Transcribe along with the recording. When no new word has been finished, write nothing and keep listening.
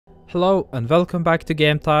Hello and welcome back to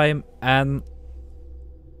Game Time and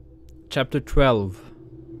chapter 12.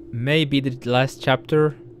 Maybe the last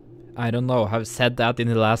chapter. I don't know. I've said that in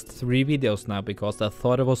the last 3 videos now because I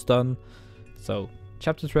thought it was done. So,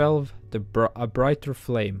 chapter 12, a brighter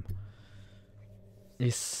flame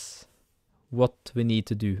is what we need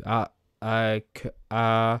to do.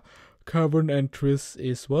 Cavern entrance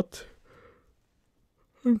is what?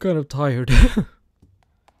 I'm kind of tired.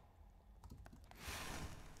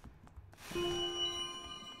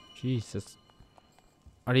 Jesus.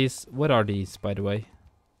 What are these, by the way?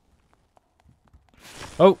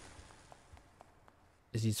 Oh!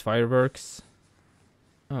 Is these fireworks?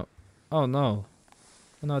 Oh. Oh no.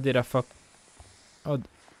 Oh no, did I fuck? Oh.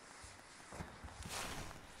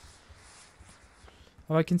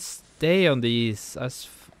 Oh, I can stay on these as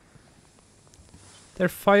they're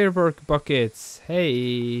firework buckets.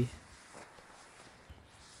 Hey.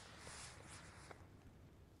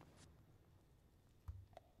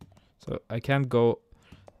 So I can't go.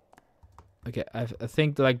 Okay, I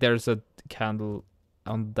think like there's a candle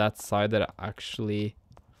on that side that actually.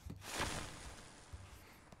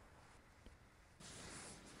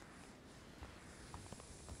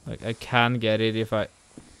 Like I can get it if I.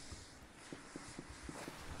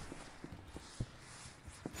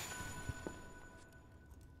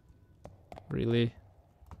 Really?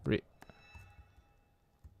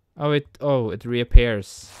 Oh, it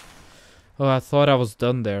reappears. Oh, I thought I was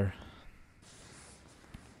done there.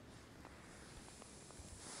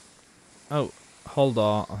 Oh, hold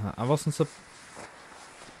on. I wasn't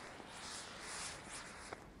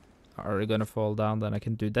Are we gonna fall down? Then I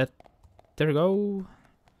can do that. There we go.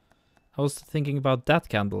 I was thinking about that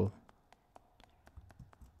candle.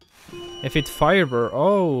 If it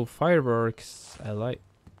fireworks. I like.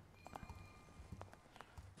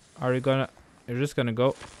 Are you gonna? You're just gonna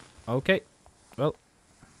go. Okay. Well.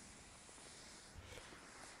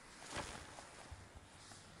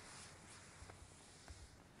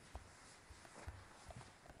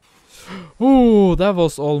 Ooh, that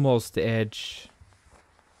was almost the edge.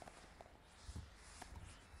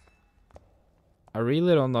 I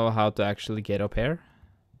really don't know how to actually get up here.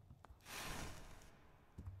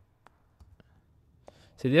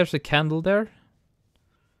 See, there's a candle there.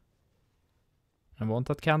 I want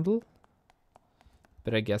that candle.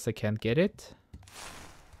 But I guess I can't get it.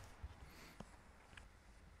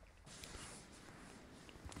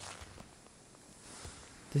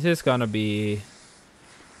 This is gonna be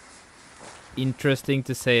interesting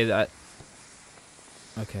to say that.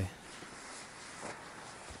 Okay.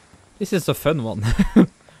 This is a fun one. I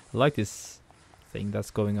like this thing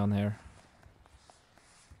that's going on here.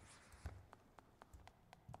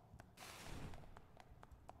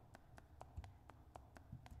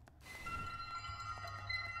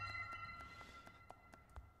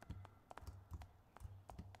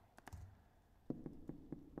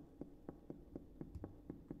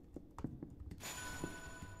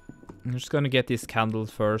 I'm just gonna get these candles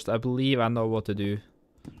first. I believe I know what to do.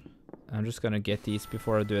 I'm just gonna get these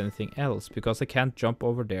before I do anything else because I can't jump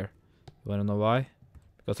over there. You wanna know why?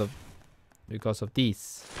 Because of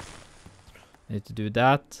these. I need to do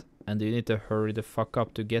that, and you need to hurry the fuck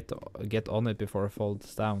up to get on it before it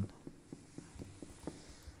falls down.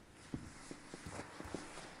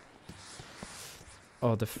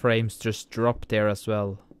 Oh, the frames just dropped there as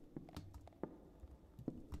well.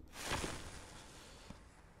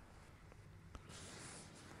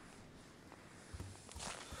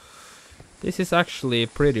 This is actually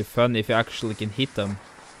pretty fun if you actually can hit them.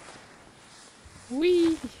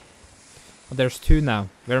 Whee! Oh, there's 2 now.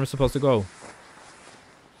 Where am I supposed to go?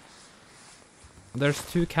 There's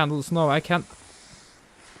 2 candles. No, I can't.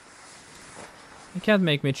 You can't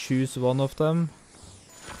make me choose one of them.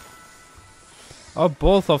 Oh,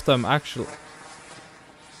 both of them actually.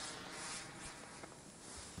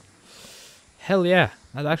 Hell yeah,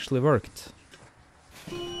 that actually worked.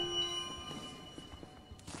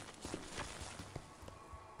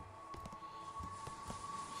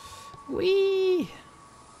 Whee!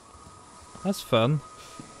 That's fun.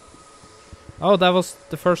 Oh, that was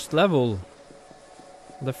the first level.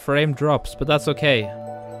 The frame drops, but that's okay.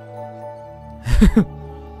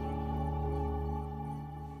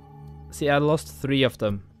 See, I lost 3 of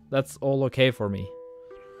them. That's all okay for me.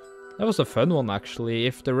 That was a fun one, actually.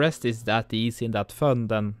 If the rest is that easy and that fun,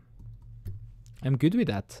 then I'm good with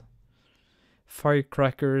that.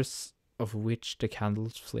 Firecrackers, of which the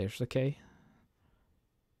candles flares, okay.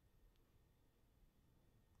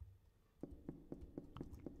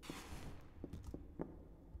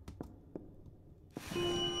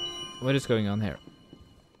 What is going on here?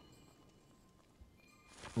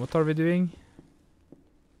 What are we doing?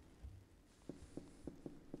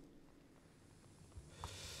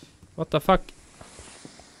 What the fuck?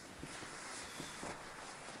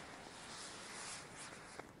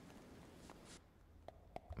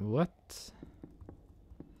 What?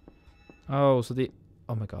 Oh, so the...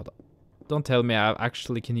 Oh my god. Don't tell me I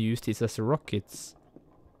actually can use these as rockets.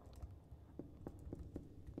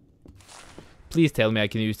 Please tell me I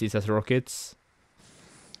can use these as rockets.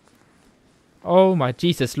 Oh my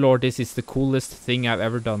Jesus Lord, this is the coolest thing I've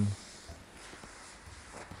ever done.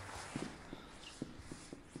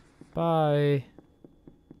 Bye.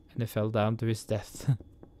 And he fell down to his death.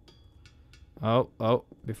 Oh,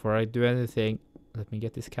 before I do anything, let me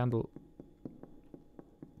get this candle.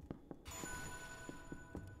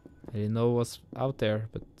 I didn't know what's out there,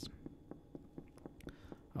 but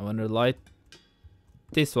I want to light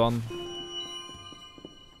this one.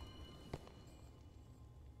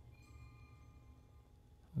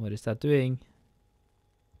 What is that doing?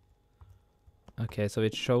 Okay, so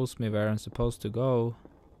it shows me where I'm supposed to go.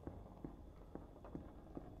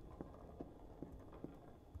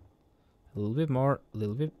 A little bit more, a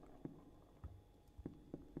little bit.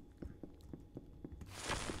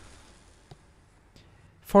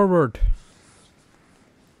 Forward.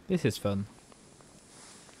 This is fun.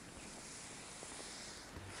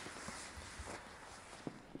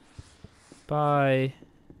 Bye.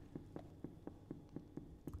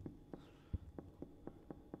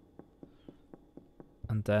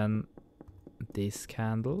 And then this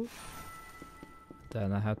candle.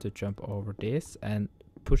 Then I have to jump over this and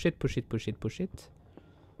push it, push it, push it, push it.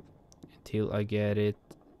 Until I get it.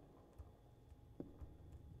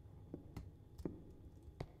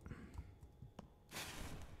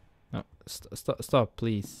 No, stop,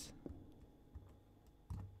 please.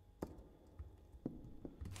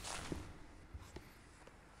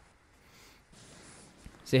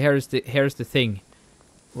 See, here's the thing.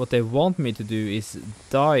 What they want me to do is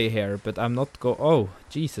die here, but I'm not oh,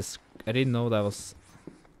 Jesus. I didn't know that was...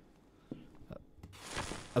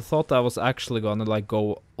 I thought I was actually gonna, like,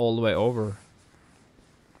 go all the way over.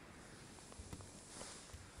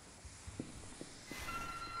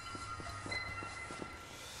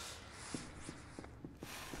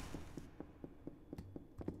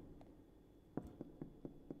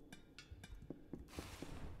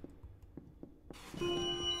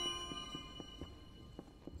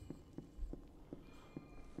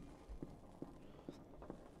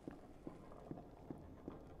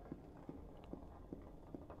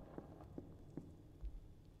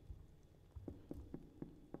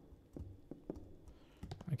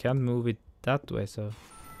 I can't move it that way, so...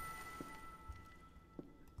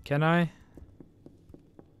 Can I?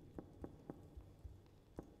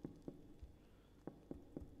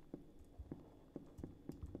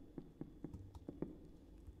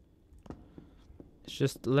 It's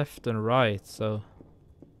just left and right, so...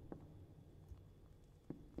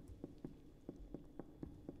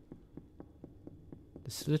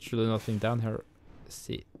 There's literally nothing down here. Let's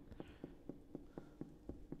see.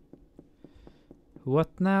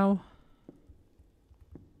 What now?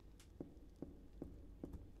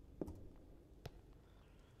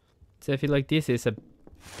 So I feel like this is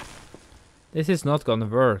not gonna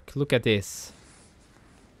work. Look at this.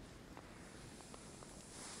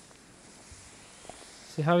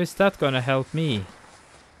 See, how is that gonna help me?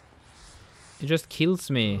 It just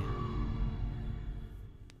kills me.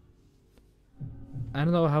 I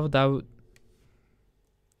don't know how that would...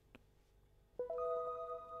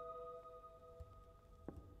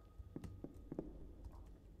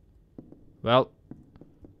 Well...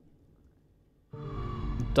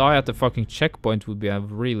 Die at the fucking checkpoint would be a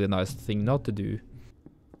really nice thing not to do.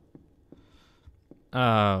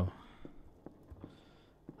 Oh.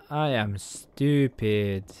 I am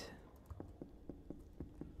stupid.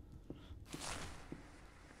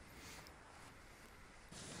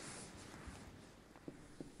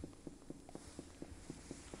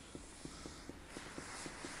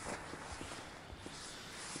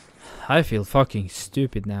 I feel fucking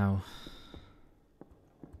stupid now.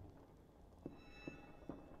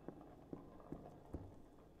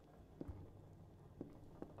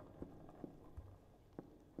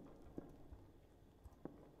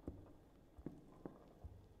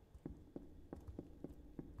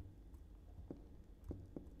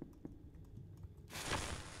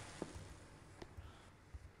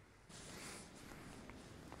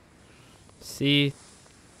 See?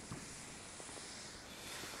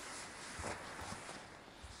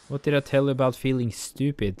 What did I tell you about feeling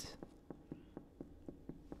stupid?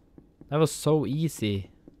 That was so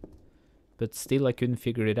easy. But still I couldn't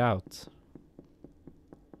figure it out.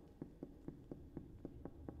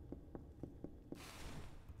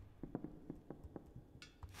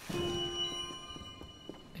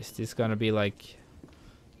 Is this gonna be like...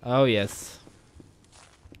 Oh yes.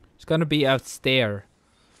 It's gonna be out stair.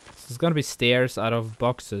 So it's gonna be stairs out of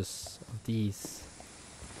boxes of these.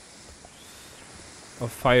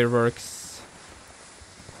 Of fireworks.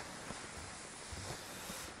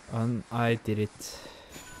 And I did it.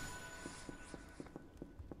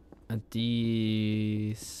 And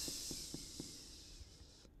these...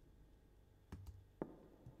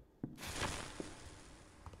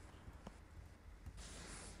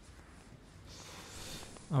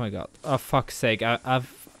 Oh my god. Oh fuck's sake. I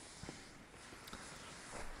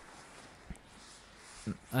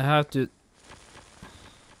have to...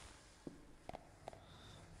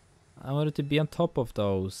 I wanted to be on top of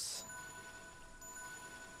those.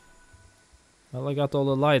 Well, I got all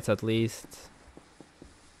the lights at least.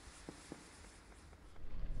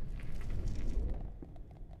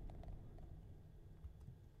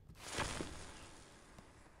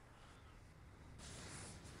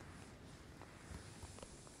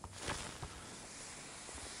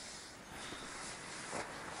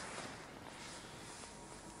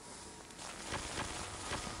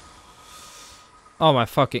 Oh my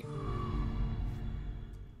fucking...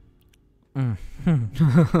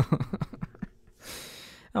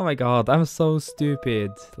 Oh my god, I'm so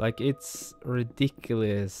stupid. Like, it's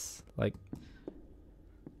ridiculous. Like,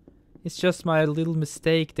 it's just my little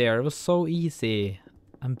mistake there. It was so easy.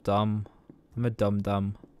 I'm dumb. I'm a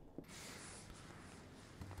dumb.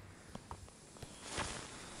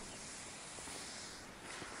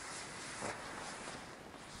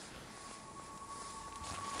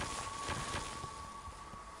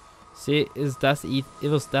 See, it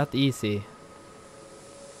was that easy.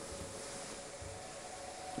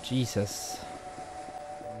 Jesus.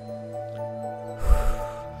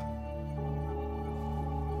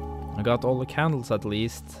 I got all the candles at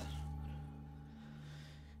least.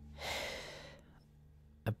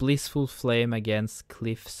 A blissful flame against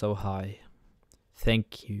cliff so high.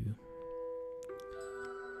 Thank you.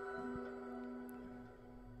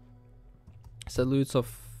 Salutes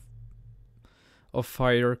of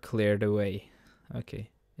fire cleared away. Okay.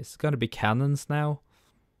 It's gonna be cannons now.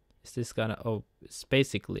 Is this gonna... Oh, it's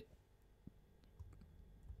basically...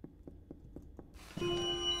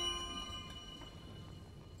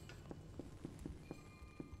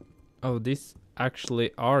 Oh, these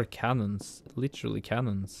actually are cannons. Literally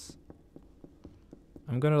cannons.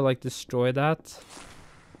 I'm gonna like destroy that.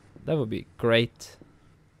 That would be great.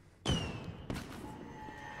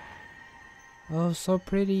 Oh, so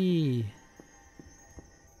pretty.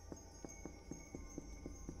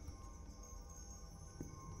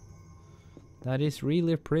 That is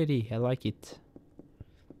really pretty. I like it.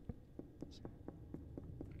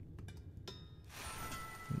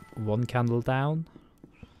 One candle down.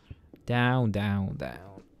 Down.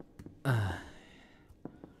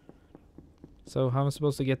 So how am I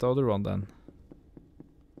supposed to get the other one then?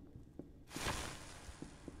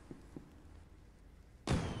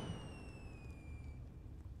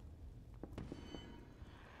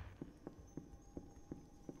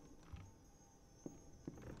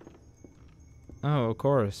 Oh, of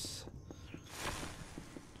course.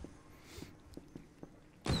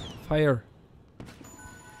 Fire.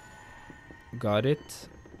 Got it.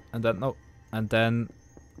 And then, no. And then,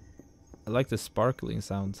 I like the sparkling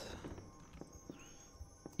sound.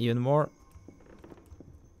 Even more.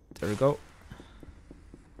 There we go.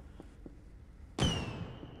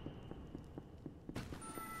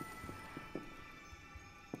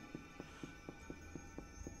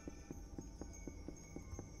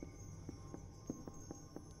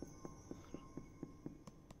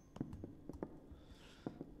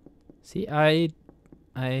 See,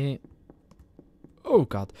 oh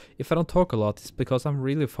god, if I don't talk a lot, it's because I'm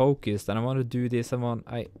really focused and I want to do this.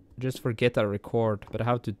 I just forget I record, but I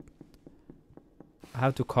have to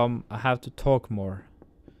talk more.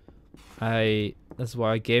 That's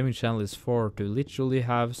why a gaming channel is for, to literally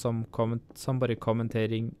have somebody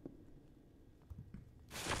commentating.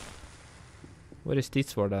 What is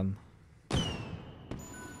this for then?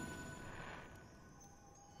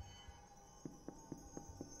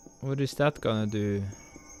 What is that gonna do?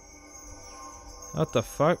 What the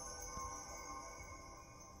fuck?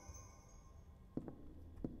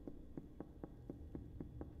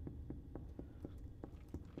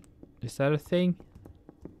 Is that a thing?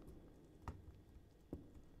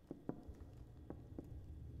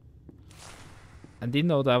 I didn't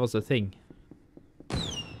know that was a thing.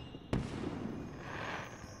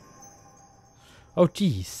 Oh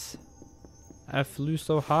jeez. I flew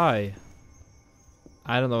so high.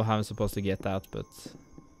 I don't know how I'm supposed to get that, but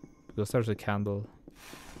because there's a candle.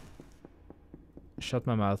 Shut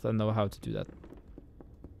my mouth, I know how to do that.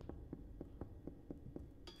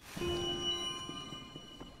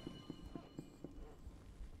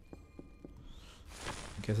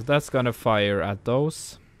 Okay, so that's gonna fire at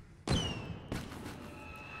those.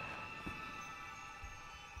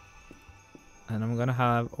 And I'm gonna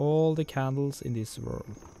have all the candles in this world.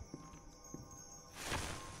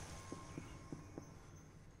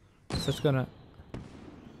 So it's gonna...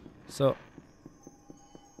 So...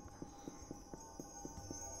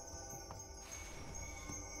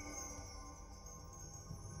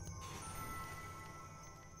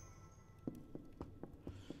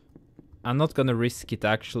 I'm not gonna risk it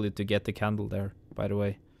actually to get the candle there, by the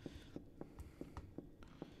way.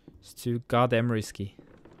 It's too goddamn risky.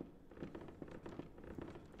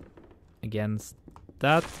 Against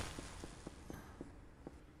that.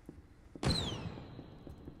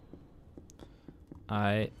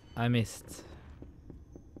 I missed.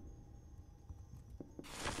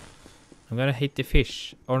 I'm gonna hit the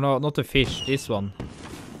fish. Or no, not the fish, this one.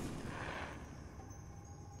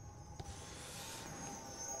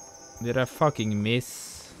 Did I fucking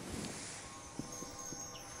miss?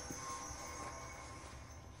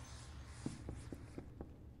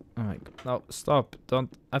 Oh my god. No, stop.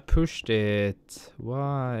 Don't. I pushed it.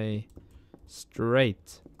 Why?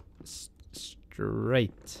 Straight.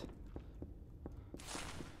 Straight.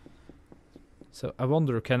 So I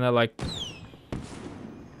wonder, can I like...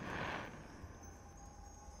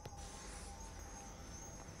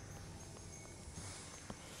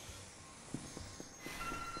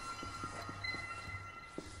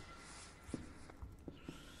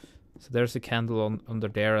 So there's a candle on under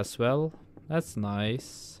there as well. That's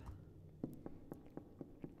nice.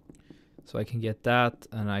 So I can get that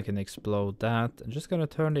and I can explode that. I'm just gonna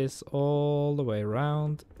turn this all the way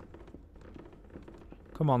around.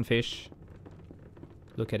 Come on, fish.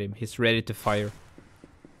 Look at him. He's ready to fire.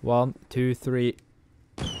 1, 2, 3.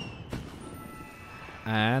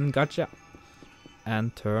 And gotcha.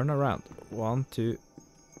 And turn around. 1, 2.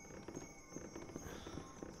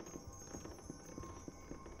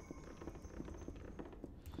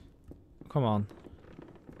 Come on.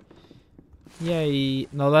 Yay.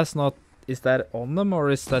 No, that's not... Is that on them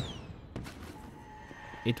or is that...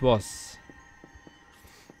 It was.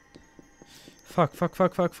 Fuck, fuck,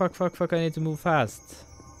 fuck, fuck, fuck, fuck, fuck. I need to move fast.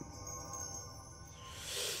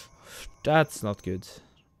 That's not good.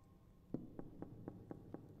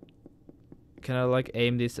 Can I like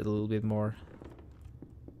aim this a little bit more?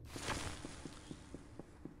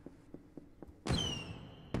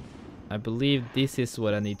 I believe this is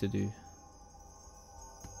what I need to do.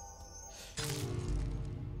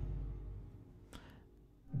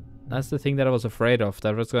 That's the thing that I was afraid of,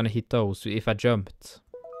 that I was gonna hit those if I jumped.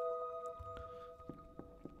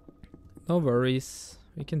 No worries,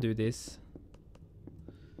 we can do this.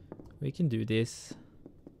 We can do this.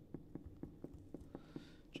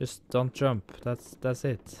 Just don't jump, that's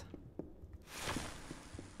it.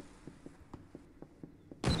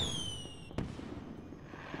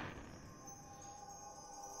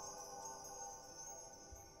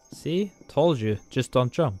 See? Told you, just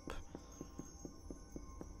don't jump.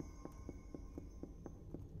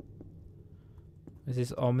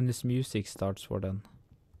 This ominous music starts for then.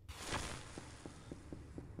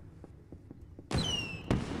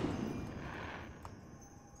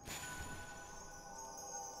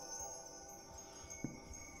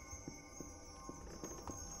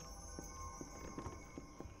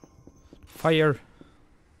 Fire!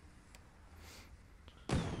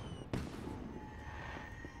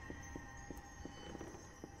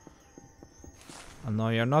 Oh no,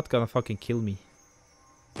 you're not gonna fucking kill me.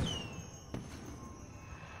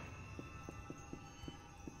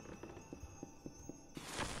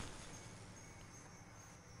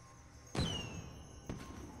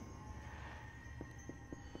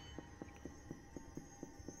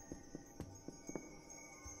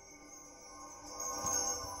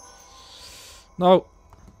 No!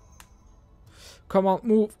 Come on,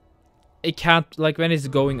 move! It can't, like when it's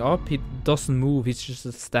going up, it doesn't move, it's just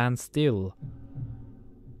a standstill.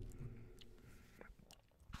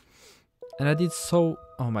 And I did so...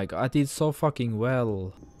 Oh my god, I did so fucking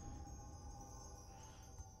well.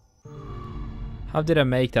 How did I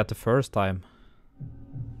make that the first time?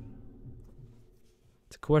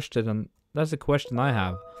 It's a question, and that's a question I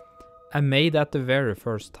have. I made that the very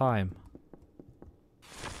first time.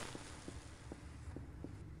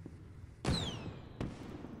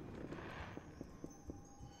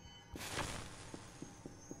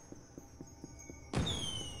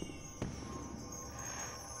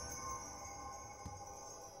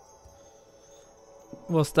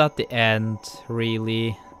 Was that the end,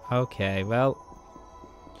 really? Okay, well.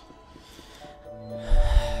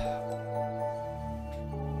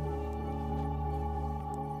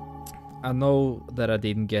 I know that I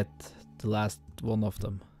didn't get The last one of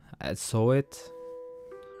them. I saw it.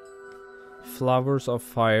 Flowers of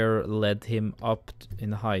fire led him up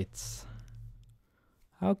in heights.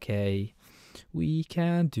 Okay. We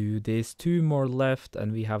can do this. 2 more left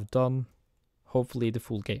and we have done hopefully the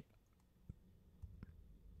full game.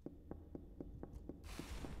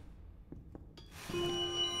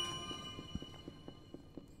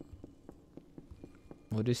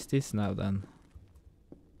 What is this now then?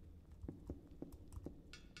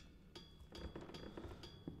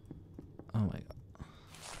 Oh my god.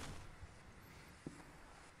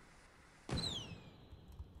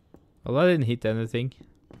 Well, I didn't hit anything.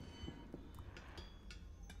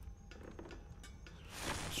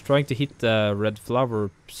 Just trying to hit the red flower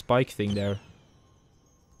spike thing there.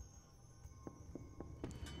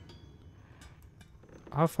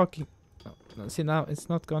 How fucking... Oh, see now, it's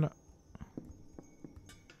not gonna...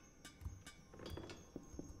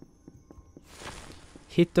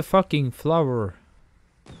 Hit the fucking flower.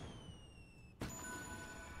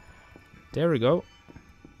 There we go.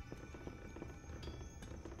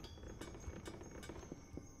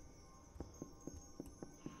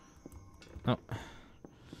 Oh.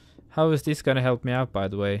 How is this gonna help me out, by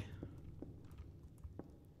the way?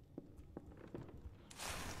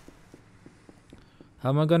 How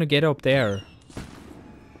am I gonna get up there?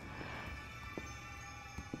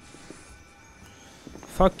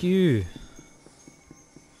 Fuck you.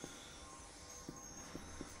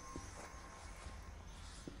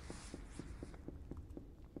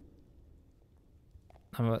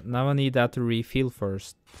 Now I need that to refill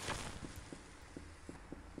first.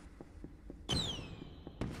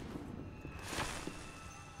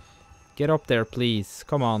 Get up there, please.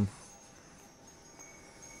 Come on.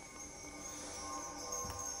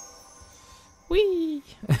 Whee!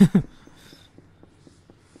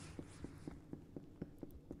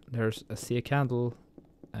 I see a candle.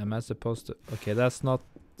 Am I supposed to... Okay, that's not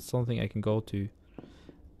something I can go to.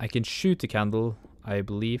 I can shoot the candle, I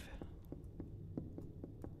believe.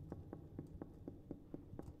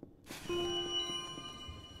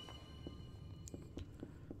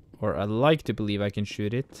 Or I like to believe I can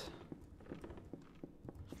shoot it.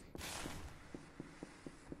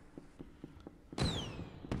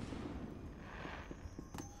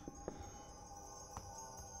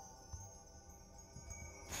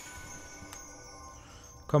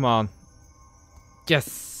 Come on.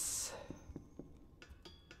 Yes!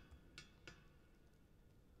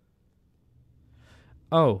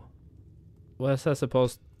 Oh. Was I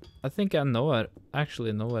supposed... I think I know it.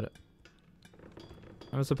 Actually know it.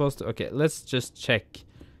 I'm supposed to... Okay, let's just check.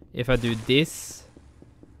 If I do this...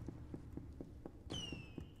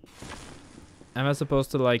 Am I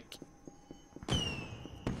supposed to like...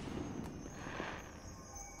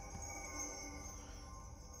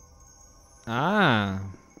 Ah.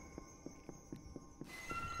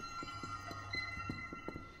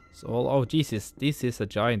 So, oh Jesus, this is a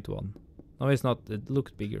giant one. No, it's not. It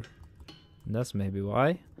looked bigger. And that's maybe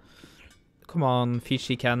why. Come on,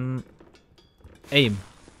 fishy can... Aim.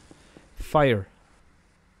 Fire.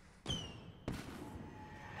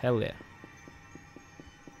 Hell yeah.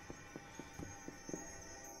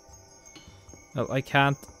 Well, I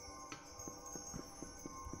can't.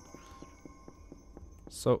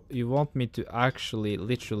 So, you want me to actually,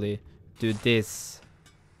 literally, do this.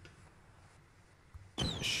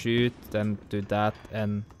 Shoot, then do that,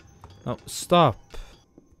 and... No, stop!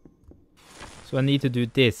 So I need to do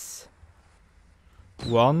this.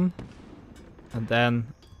 1. And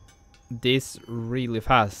then this really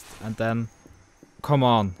fast. And then... Come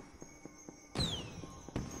on.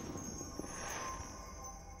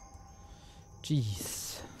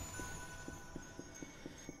 Jeez.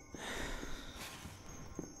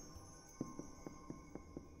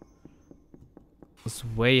 It's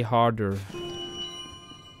way harder.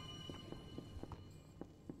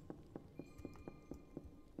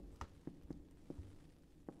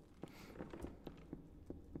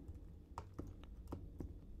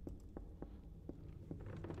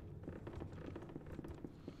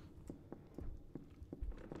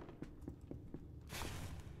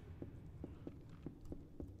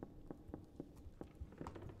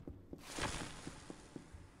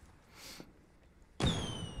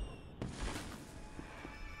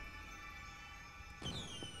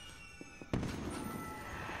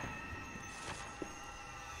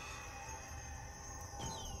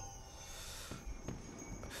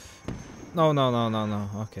 No, no, no, no, no.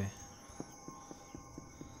 Okay.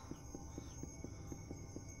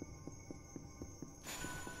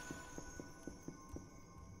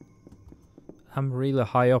 I'm really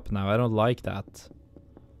high up now. I don't like that.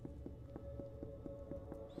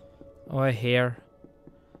 Oh, I hear.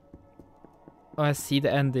 Oh, I see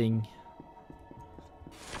the ending.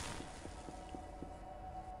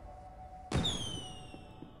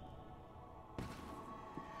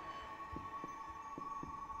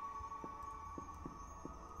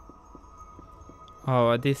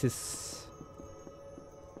 Oh, this is...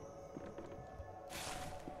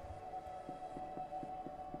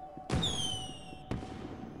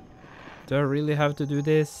 Do I really have to do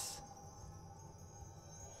this?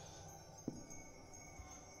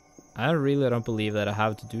 I really don't believe that I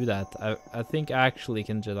have to do that. I think I actually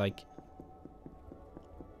can just like...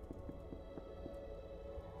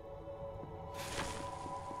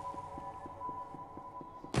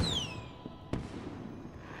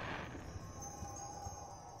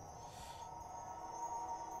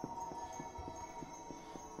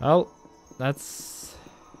 Well, that's...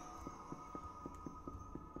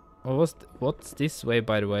 What's this way,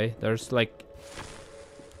 by the way? There's like...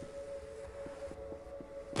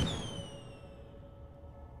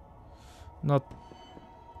 Not...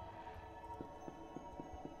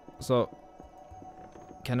 So...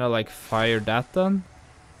 Can I like fire that then?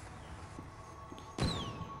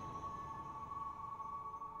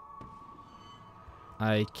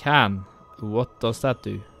 I can. What does that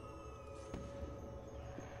do?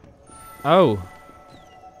 Oh.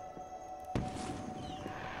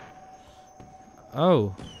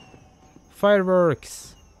 Oh.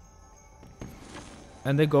 Fireworks.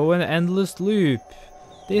 And they go in an endless loop.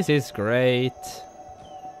 This is great.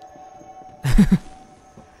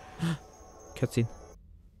 Cutscene.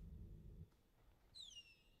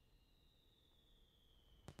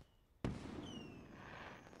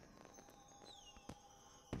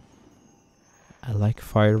 I like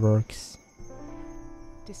fireworks.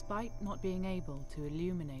 Despite not being able to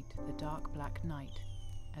illuminate the dark black night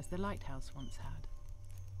as the lighthouse once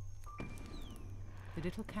had, the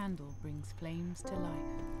little candle brings flames to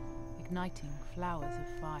life, igniting flowers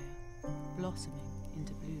of fire, blossoming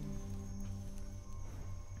into bloom.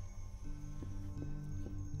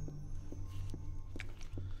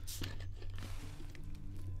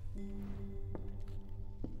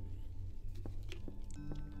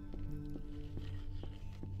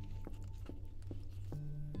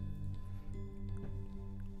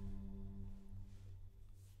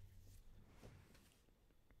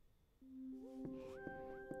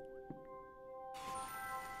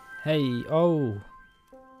 Hey, oh.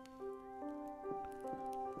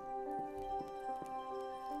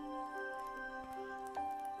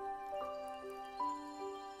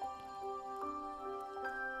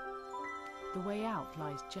 The way out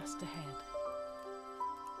lies just ahead.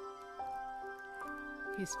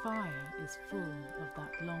 His fire is full of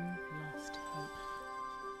that long-lost hope.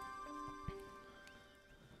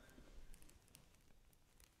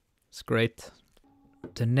 It's great.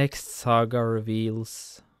 The next saga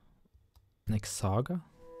reveals... Next saga?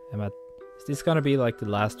 Is this gonna be like the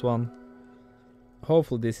last one?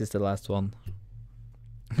 Hopefully this is the last one.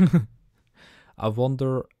 A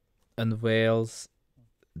wonder unveils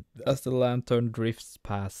as the lantern drifts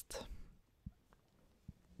past.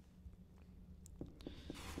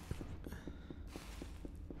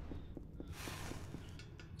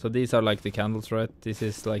 So these are like the candles, right? This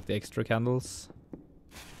is like the extra candles.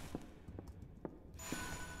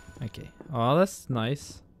 Okay. Oh, that's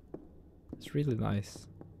nice. It's really nice.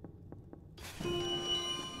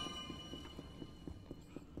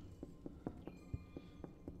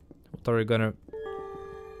 What are we gonna...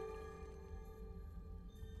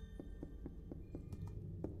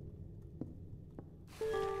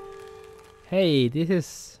 Hey, this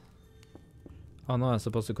is... Oh no, I'm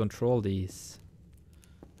supposed to control these.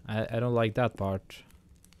 I don't like that part.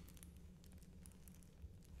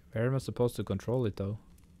 Where am I supposed to control it though?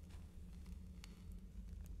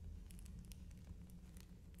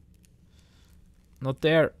 Not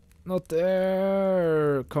there! Not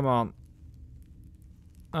there! Come on.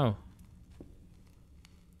 Oh.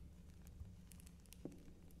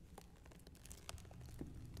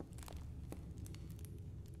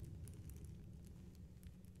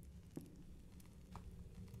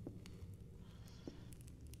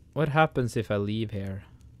 What happens if I leave here?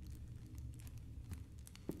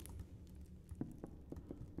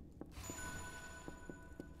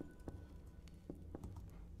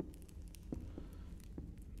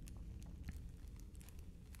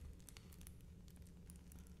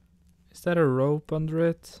 Is that a rope under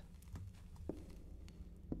it?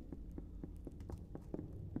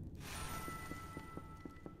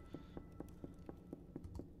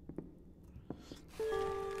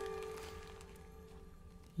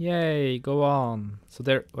 Yay, go on. So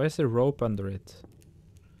there, where's the rope under it?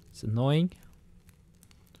 It's annoying.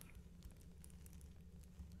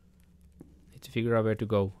 Need to to figure out where to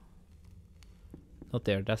go. Not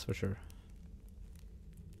there, that's for sure.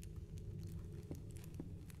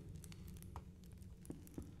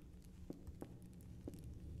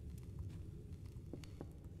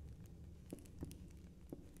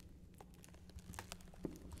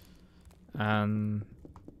 And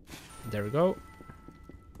there we go.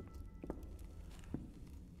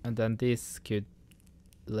 And then this could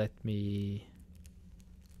let me...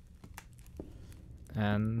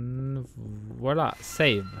 And voila,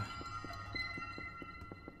 save.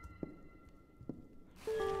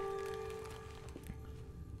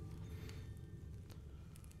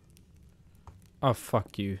 Oh,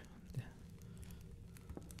 fuck you.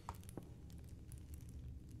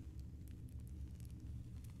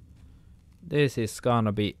 This is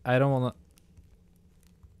gonna be... I don't wanna...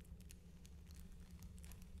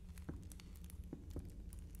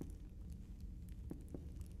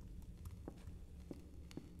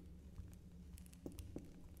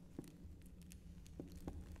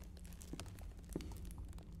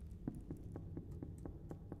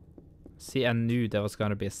 See, I knew there was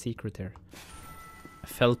gonna be a secret here. It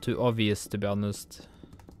felt too obvious, to be honest.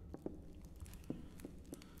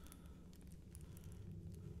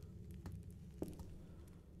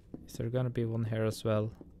 Is there gonna be one here as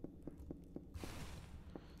well?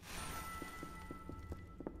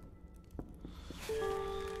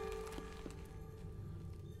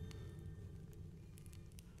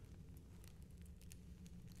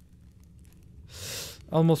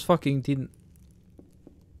 Almost fucking didn't.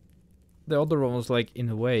 The other one was like in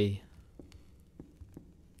the way.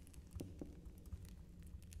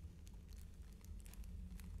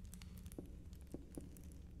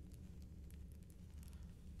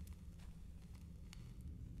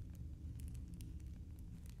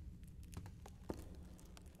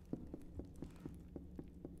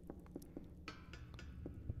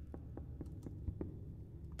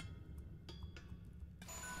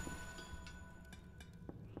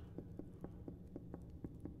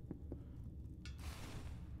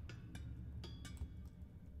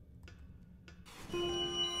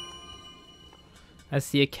 I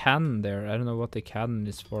see a cannon there. I don't know what the cannon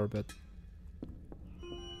is for, but...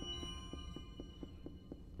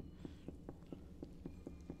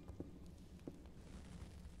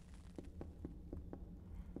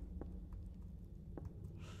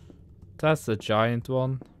 That's a giant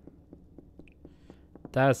one.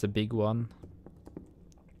 That's a big one.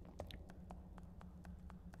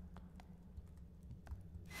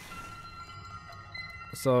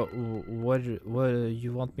 So, what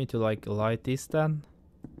you want me to like light this then?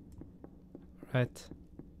 Right.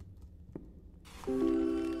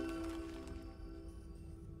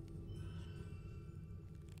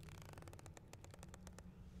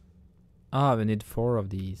 Ah, we need 4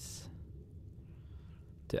 of these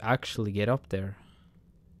to actually get up there.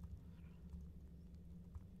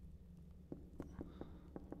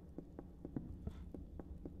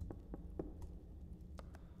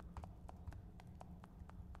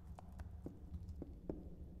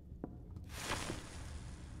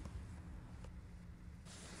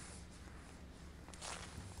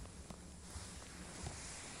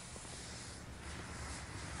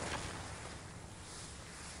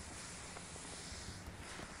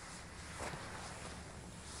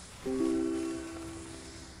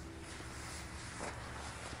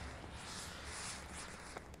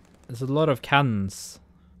 There's a lot of cannons.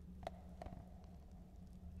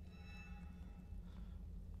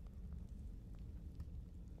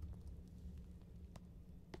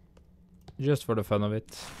 Just for the fun of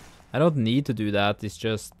it. I don't need to do that, it's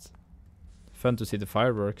just fun to see the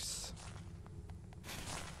fireworks.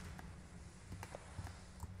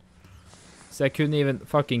 So I couldn't even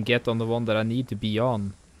fucking get on the one that I need to be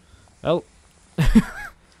on. Well.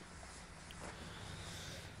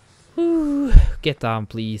 Whew. Get down,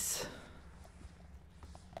 please.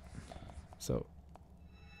 So.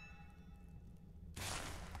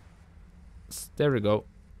 There we go.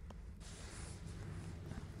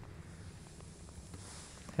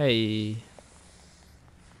 Hey.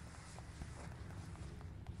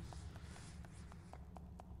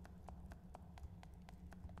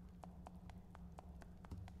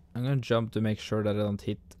 I'm gonna jump to make sure that I don't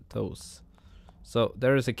hit those. So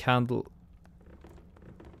there is a candle.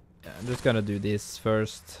 I'm just gonna do this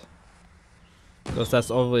first, because that's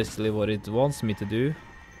obviously what it wants me to do.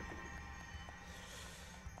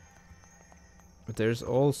 But there's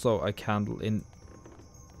also a candle in.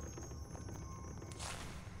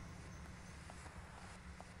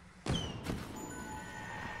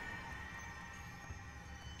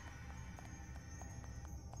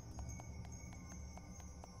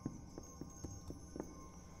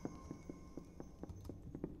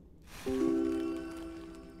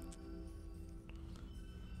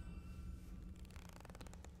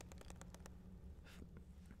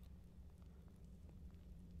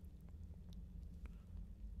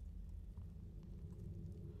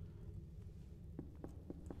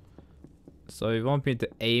 So you want me to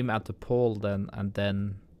aim at the pole then, and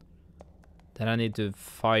then I need to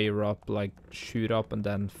fire up, like shoot up and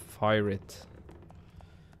then fire it.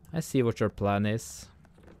 I see what your plan is.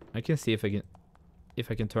 I can see if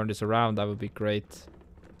I can turn this around. That would be great.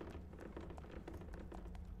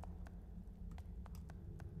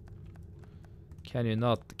 Can you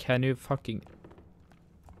not? Can you fucking...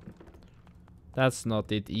 That's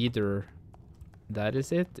not it either. That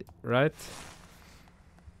is it, right?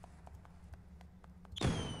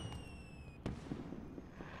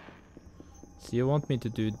 So you want me to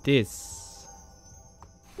do this?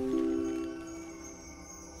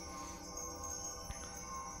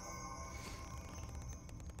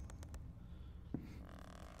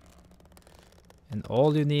 And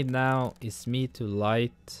all you need now is me to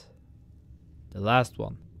light the last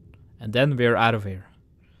one. And then we're out of here.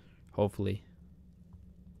 Hopefully.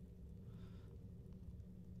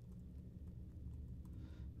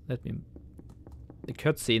 Let me... The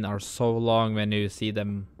cutscenes are so long when you see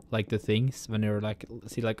them, like the things, when you're like,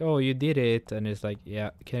 see like, oh, you did it, and it's like, yeah,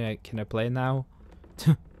 can I play now?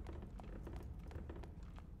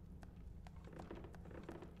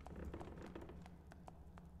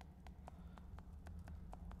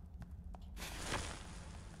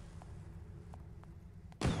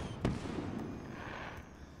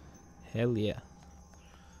 Hell yeah.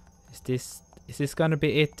 Is this gonna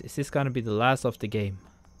be it? Is this gonna be the last of the game?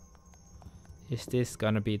 Is this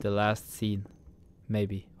gonna be the last scene?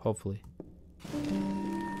 Maybe, hopefully.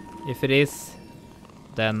 If it is,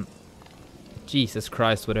 then Jesus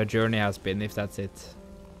Christ, what a journey has been, if that's it.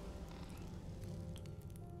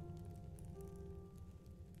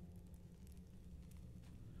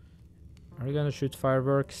 Are we gonna shoot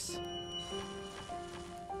fireworks?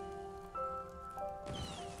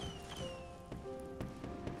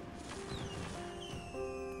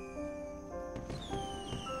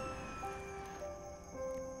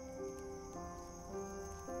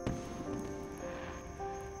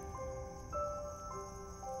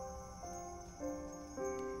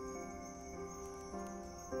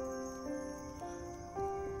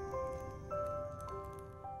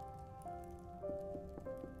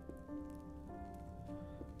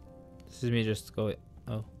 This is me just going.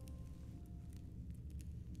 Oh.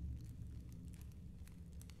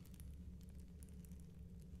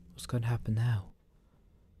 What's gonna happen now?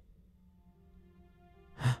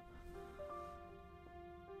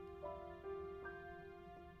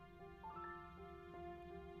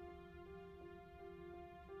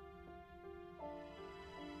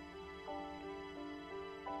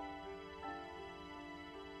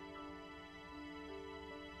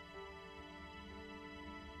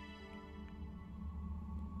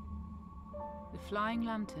 The flying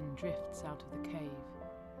lantern drifts out of the cave,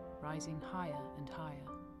 rising higher and higher.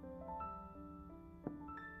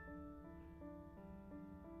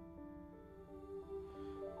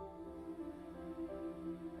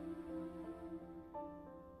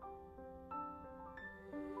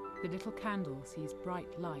 The little candle sees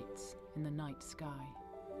bright lights in the night sky.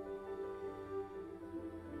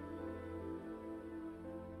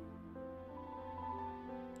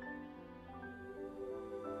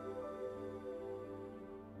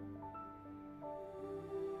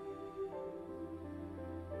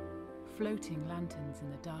 Floating lanterns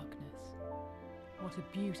in the darkness. What a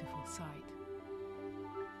beautiful sight.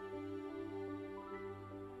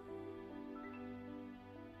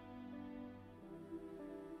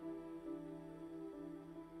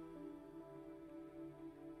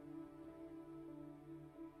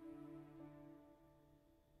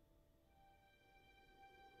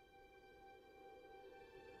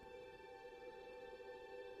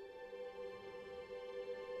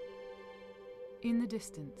 In the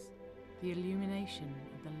distance, the illumination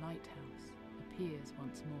of the lighthouse appears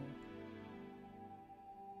once more.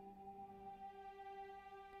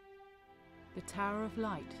 The Tower of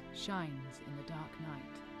Light shines in the dark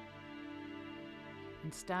night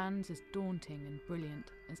and stands as daunting and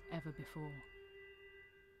brilliant as ever before.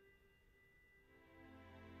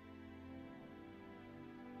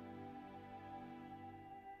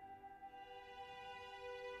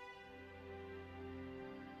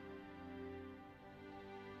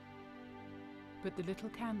 But the little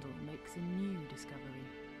candle makes a new discovery.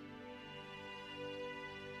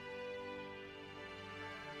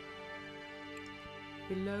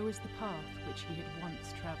 Below is the path which he had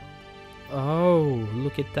once travelled. Oh,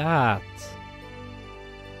 look at that.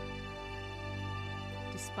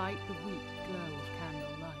 despite the weak glow of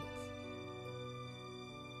candle lights,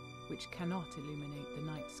 which cannot illuminate the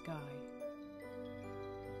night sky.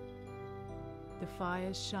 The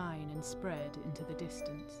fires shine and spread into the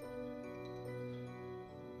distance,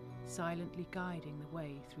 silently guiding the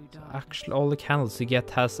way through darkness. Actually, all the candles you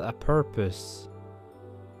get has a purpose.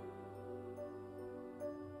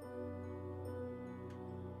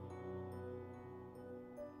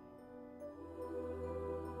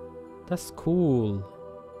 That's cool.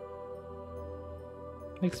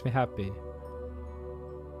 Makes me happy.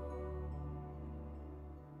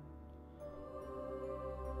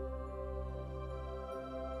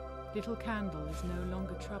 Little Candle is no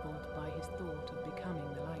longer troubled by his thought of becoming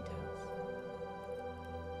the lighthouse.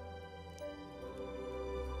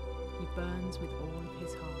 He burns with all of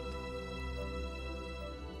his heart.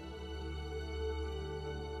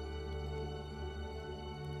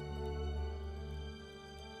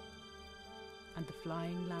 And the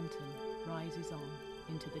flying lantern rises on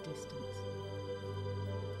into the distance.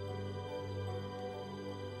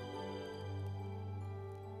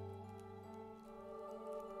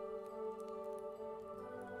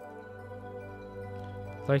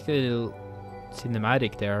 Like a little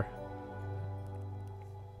cinematic there.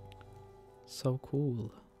 So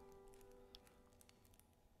cool.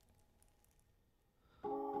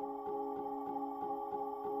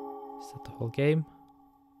 Is that the whole game?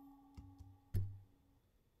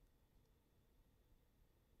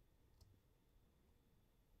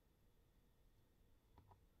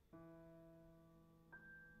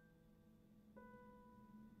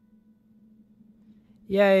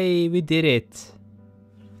 Yay, we did it.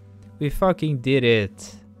 We fucking did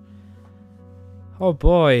it. Oh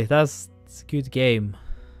boy, that's a good game.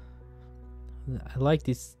 I like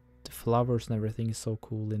this, the flowers and everything is so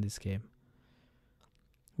cool in this game.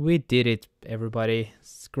 We did it, everybody.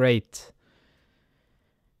 It's great.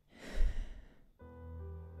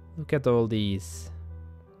 Look at all these.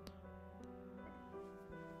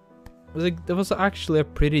 That was actually a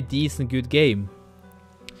pretty decent, good game.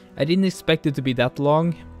 I didn't expect it to be that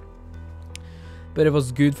long, but it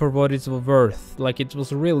was good for what it's worth. Like, it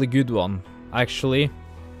was a really good one, actually.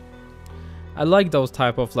 I like those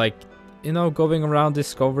type of, like, you know, going around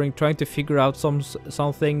discovering, trying to figure out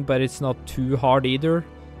something, but it's not too hard either.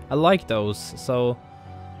 I like those, so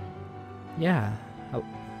yeah.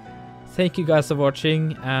 Thank you guys for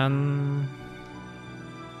watching, and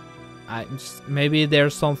maybe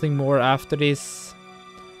there's something more after this.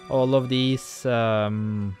 All of these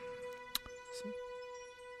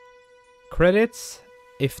credits.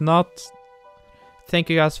 If not, thank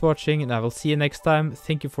you guys for watching, and I will see you next time.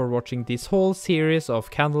 Thank you for watching this whole series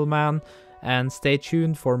of Candleman, and stay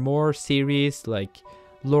tuned for more series like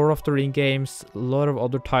Lord of the Ring games, a lot of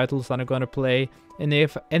other titles that I'm gonna play. And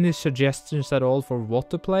if any suggestions at all for what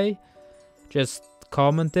to play, just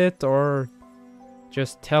comment it, or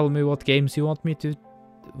just tell me what games you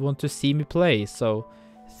want to see me play. So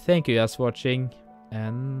thank you guys for watching,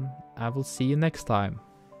 and I will see you next time.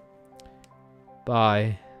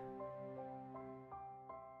 Bye.